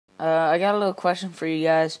I got a little question for you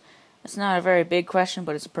guys. It's not a very big question,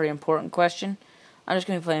 but it's a pretty important question. I'm just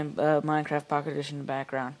going to be playing Minecraft Pocket Edition in the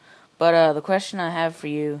background. But the question I have for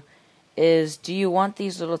you is, do you want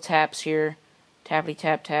these little taps here, tappity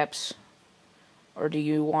tap taps, or do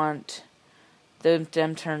you want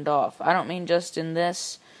them turned off? I don't mean just in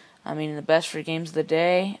this. I mean in the best free games of the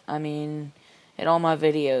day. I mean in all my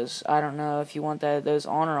videos. I don't know if you want those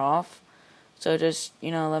on or off. So just,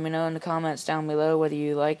 let me know in the comments down below whether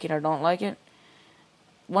you like it or don't like it.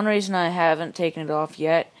 One reason I haven't taken it off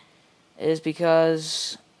yet is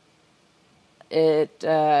because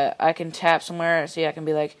I can tap somewhere. See, I can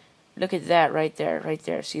be like, look at that right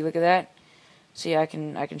there. See, look at that. See, I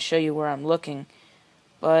can show you where I'm looking.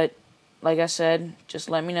 But like I said, just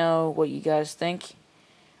let me know what you guys think.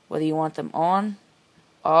 Whether you want them on,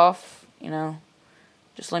 off,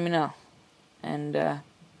 just let me know. And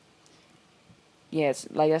yeah, it's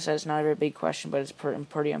like I said, it's not a very big question, but it's a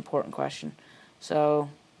pretty important question. So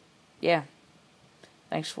yeah,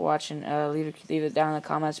 thanks for watching. Leave it down in the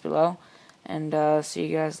comments below, and see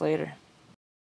you guys later.